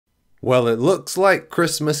Well, it looks like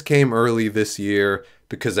Christmas came early this year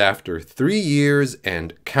because after 3 years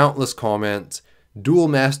and countless comments, Duel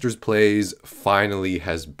Masters Plays finally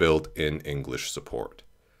has built-in English support.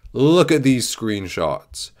 Look at these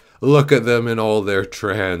screenshots. Look at them in all their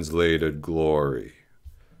translated glory.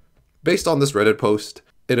 Based on this Reddit post,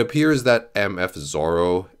 it appears that MF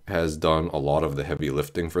Zorro has done a lot of the heavy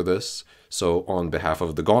lifting for this, so on behalf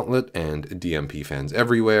of the Gauntlet and DMP fans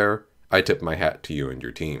everywhere, I tip my hat to you and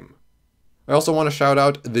your team. I also want to shout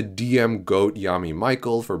out the DM GOAT Yami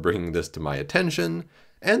Michael for bringing this to my attention,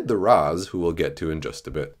 and TheRaz, who we'll get to in just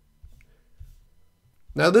a bit.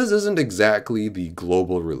 Now, this isn't exactly the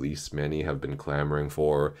global release many have been clamoring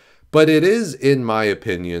for, but it is, in my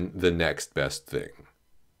opinion, the next best thing.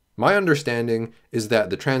 My understanding is that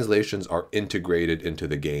the translations are integrated into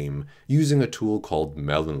the game using a tool called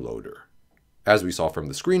Melon Loader. As we saw from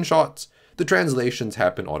the screenshots, the translations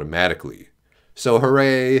happen automatically. So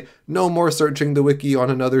hooray, no more searching the wiki on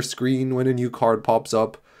another screen when a new card pops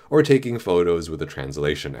up, or taking photos with a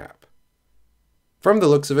translation app. From the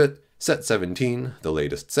looks of it, set 17, the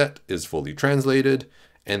latest set, is fully translated,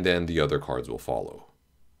 and then the other cards will follow.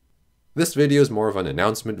 This video is more of an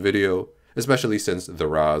announcement video, especially since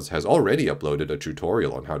TheRaz has already uploaded a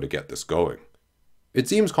tutorial on how to get this going. It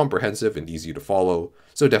seems comprehensive and easy to follow,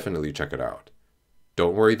 so definitely check it out.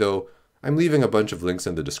 Don't worry though, I'm leaving a bunch of links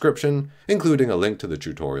in the description, including a link to the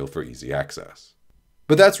tutorial for easy access.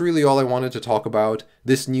 But that's really all I wanted to talk about.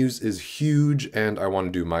 This news is huge, and I want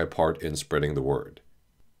to do my part in spreading the word.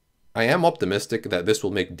 I am optimistic that this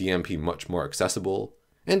will make DMP much more accessible,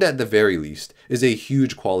 and at the very least, is a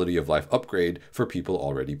huge quality of life upgrade for people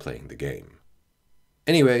already playing the game.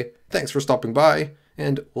 Anyway, thanks for stopping by,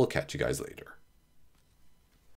 and we'll catch you guys later.